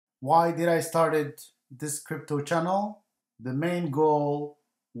Why did I started this crypto channel? The main goal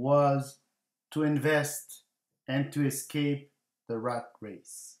was to invest and to escape the rat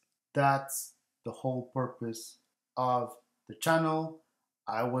race. That's the whole purpose of the channel.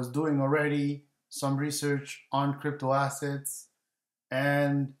 I was doing already some research on crypto assets,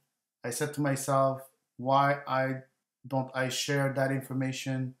 and I said to myself, why I don't I share that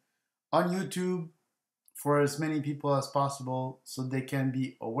information on YouTube for as many people as possible so they can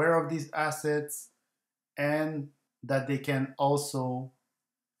be aware of these assets and that they can also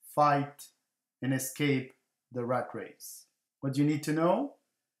fight and escape the rat race. What do you need to know?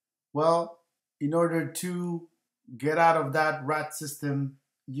 Well, in order to get out of that rat system,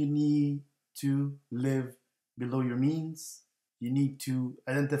 you need to live below your means. You need to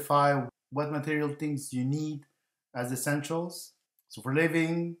identify what material things you need as essentials. So, for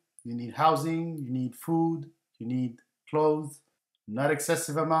living, you need housing, you need food, you need clothes, not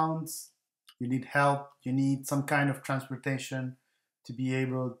excessive amounts. You need help, you need some kind of transportation to be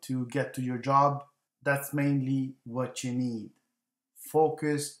able to get to your job. That's mainly what you need.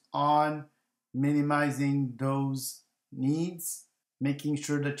 Focus on minimizing those needs, making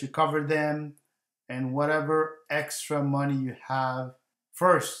sure that you cover them, and whatever extra money you have,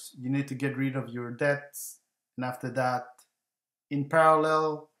 first, you need to get rid of your debts, and after that, in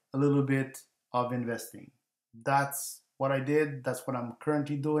parallel, a little bit of investing. That's what I did, that's what I'm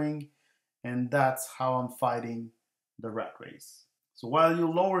currently doing, and that's how I'm fighting the rat race. So while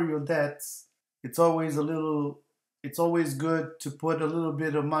you lower your debts, it's always a little it's always good to put a little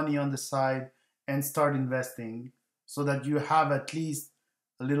bit of money on the side and start investing so that you have at least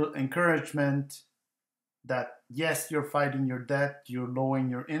a little encouragement that yes, you're fighting your debt, you're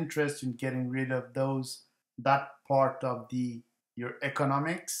lowering your interest, you're getting rid of those that part of the your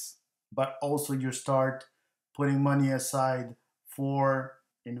economics, but also you start putting money aside for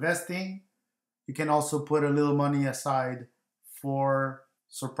investing. You can also put a little money aside for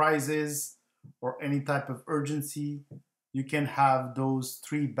surprises or any type of urgency. You can have those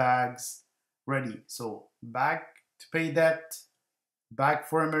three bags ready. So, bag to pay debt, bag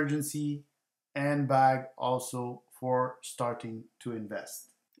for emergency, and bag also for starting to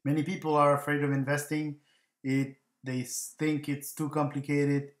invest. Many people are afraid of investing. They think it's too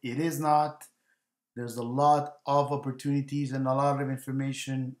complicated. It is not. There's a lot of opportunities and a lot of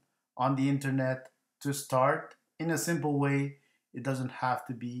information on the internet to start in a simple way. It doesn't have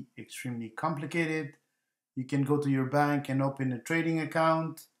to be extremely complicated. You can go to your bank and open a trading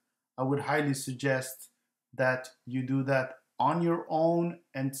account. I would highly suggest that you do that on your own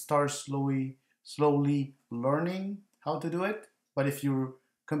and start slowly learning how to do it. But if you're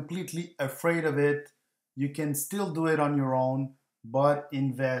completely afraid of it, you can still do it on your own, but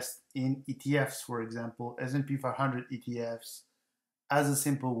invest in ETFs, for example, S&P 500 ETFs, as a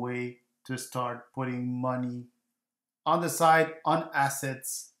simple way to start putting money on the side on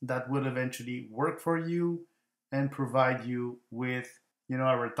assets that will eventually work for you and provide you with,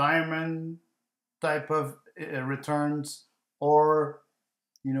 a retirement type of returns, or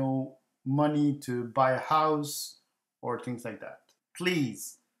you know money to buy a house or things like that.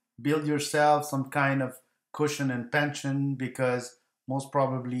 Please build yourself some kind of cushion and pension, because most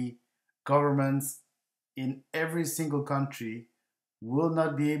probably governments in every single country will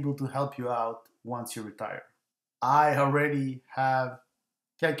not be able to help you out once you retire. I already have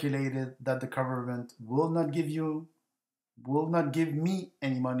calculated that the government will not give me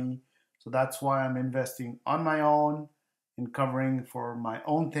any money. So that's why I'm investing on my own and covering for my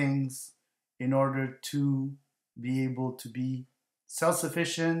own things in order to be able to be self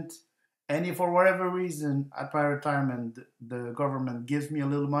sufficient. And if for whatever reason at my retirement the government gives me a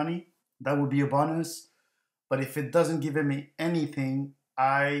little money, that would be a bonus. But if it doesn't give me anything,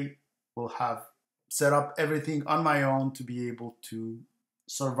 I will have set up everything on my own to be able to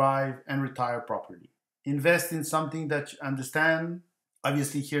survive and retire properly. Invest in something that you understand.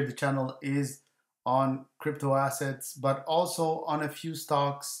 Obviously, here the channel is on crypto assets, but also on a few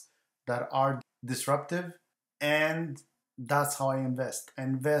stocks that are disruptive. And that's how I invest. I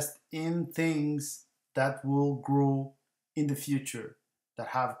invest in things that will grow in the future, that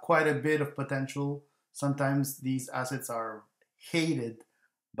have quite a bit of potential. Sometimes these assets are hated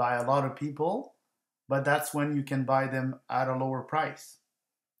by a lot of people, but that's when you can buy them at a lower price.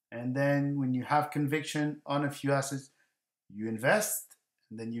 And then when you have conviction on a few assets, you invest,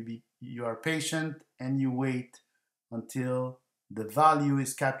 and then you are patient and you wait until the value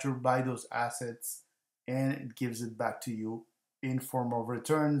is captured by those assets and it gives it back to you in form of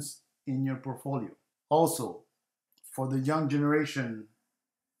returns in your portfolio. Also, for the young generation,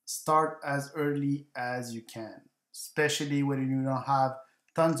 start as early as you can, especially when you don't have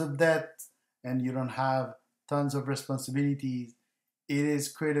tons of debt and you don't have tons of responsibilities, it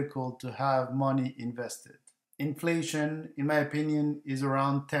is critical to have money invested. Inflation, in my opinion, is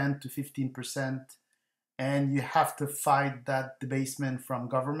around 10 to 15%, and you have to fight that debasement from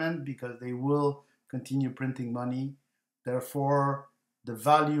government because they will continue printing money. Therefore, the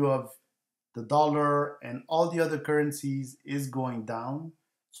value of the dollar and all the other currencies is going down.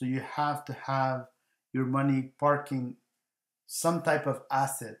 So you have to have your money parking some type of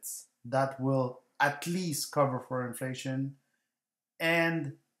assets that will at least cover for inflation,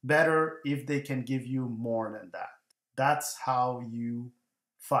 and better if they can give you more than that. That's how you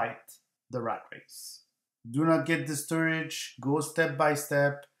fight the rat race. Do not get discouraged, go step by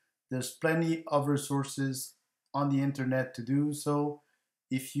step. There's plenty of resources on the internet to do so.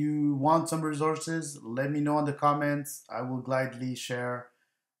 If you want some resources, let me know in the comments. I will gladly share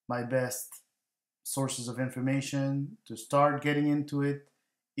my best sources of information to start getting into it.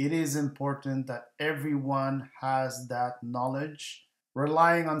 It is important that everyone has that knowledge.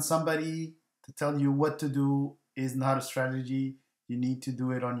 Relying on somebody to tell you what to do is not a strategy. You need to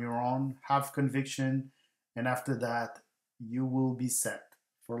do it on your own. Have conviction, and after that, you will be set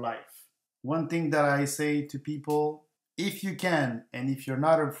for life. One thing that I say to people, if you can and if you're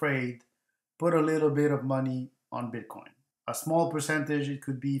not afraid, put a little bit of money on Bitcoin. A small percentage, it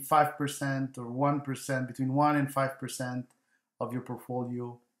could be 5% or 1%, between 1 and 5% of your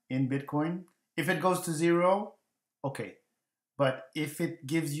portfolio in Bitcoin. If it goes to zero, okay. But if it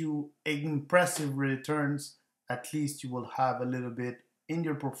gives you impressive returns, at least you will have a little bit in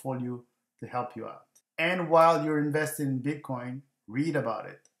your portfolio to help you out. And while you're invested in Bitcoin, read about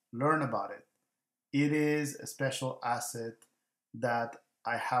it, learn about it. It is a special asset that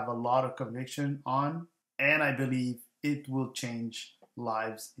I have a lot of conviction on, and I believe it will change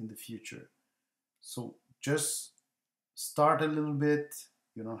lives in the future. So just start a little bit.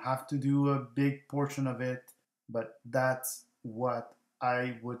 You don't have to do a big portion of it, but that's what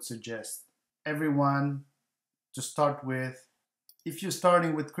I would suggest everyone to start with. If you're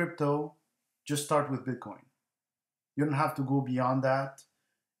starting with crypto, just start with Bitcoin. You don't have to go beyond that.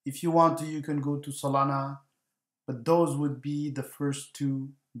 If you want to, you can go to Solana, but those would be the first two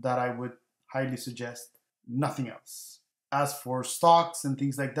that I would highly suggest, nothing else. As for stocks and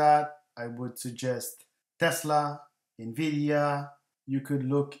things like that, I would suggest Tesla, Nvidia. You could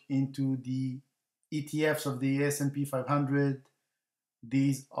look into the ETFs of the S&P 500.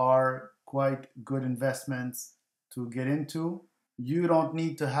 These are quite good investments to get into. You don't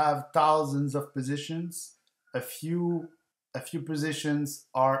need to have thousands of positions. A few positions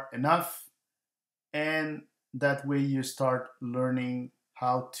are enough, and that way you start learning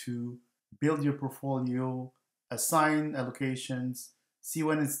how to build your portfolio, assign allocations, see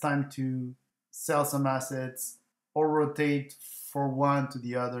when it's time to sell some assets or rotate for one to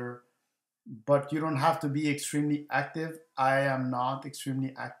the other. But you don't have to be extremely active. I am not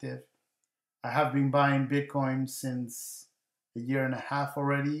extremely active. I have been buying Bitcoin since a year and a half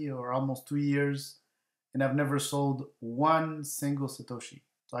already, or almost 2 years, and I've never sold one single Satoshi.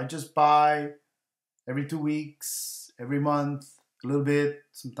 So I just buy every 2 weeks, every month, a little bit,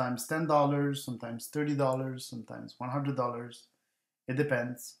 sometimes $10, sometimes $30, sometimes $100. It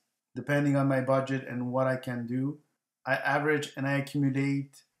depends, depending on my budget and what I can do. I average and I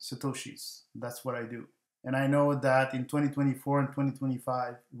accumulate Satoshis. That's what I do. And I know that in 2024 and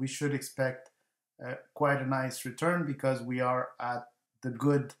 2025, we should expect quite a nice return because we are at the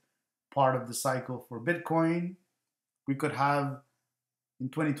good part of the cycle for Bitcoin. We could have in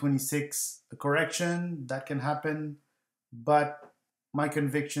 2026 a correction that can happen, but my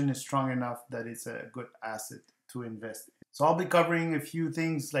conviction is strong enough that it's a good asset to invest in. So I'll be covering a few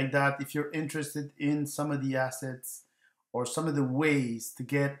things like that. If you're interested in some of the assets or some of the ways to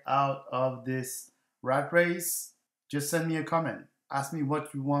get out of this rat race, just send me a comment. Ask me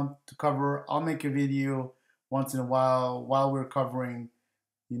what you want to cover. I'll make a video once in a while we're covering,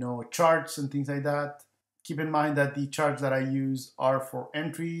 charts and things like that. Keep in mind that the charts that I use are for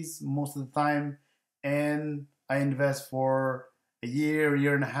entries most of the time, and I invest for a year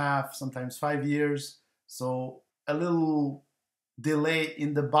and a half, sometimes 5 years. So a little delay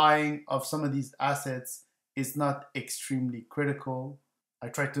in the buying of some of these assets is not extremely critical. I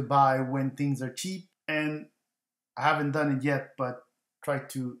try to buy when things are cheap, and I haven't done it yet, but try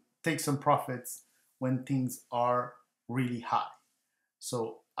to take some profits when things are really high.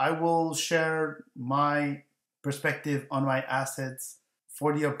 So I will share my perspective on my assets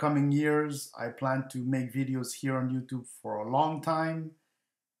for the upcoming years. I plan to make videos here on YouTube for a long time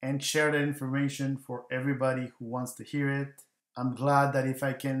and share that information for everybody who wants to hear it. I'm glad that if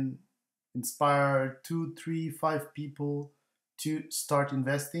I can inspire 2, 3, 5 people to start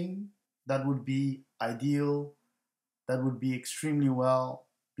investing, that would be ideal. That would be extremely well,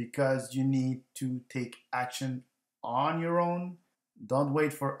 because you need to take action on your own. Don't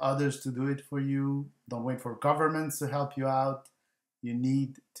wait for others to do it for you. Don't wait for governments to help you out. You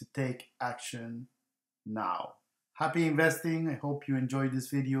need to take action now. Happy investing. I hope you enjoyed this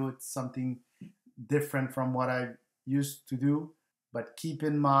video. It's something different from what I used to do, but keep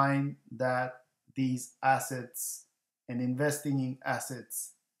in mind that these assets and investing in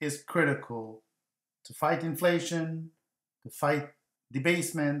assets is critical to fight inflation, to fight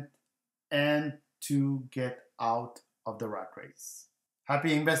debasement, and to get out of the rat race.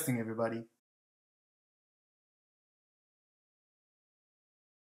 Happy investing, everybody.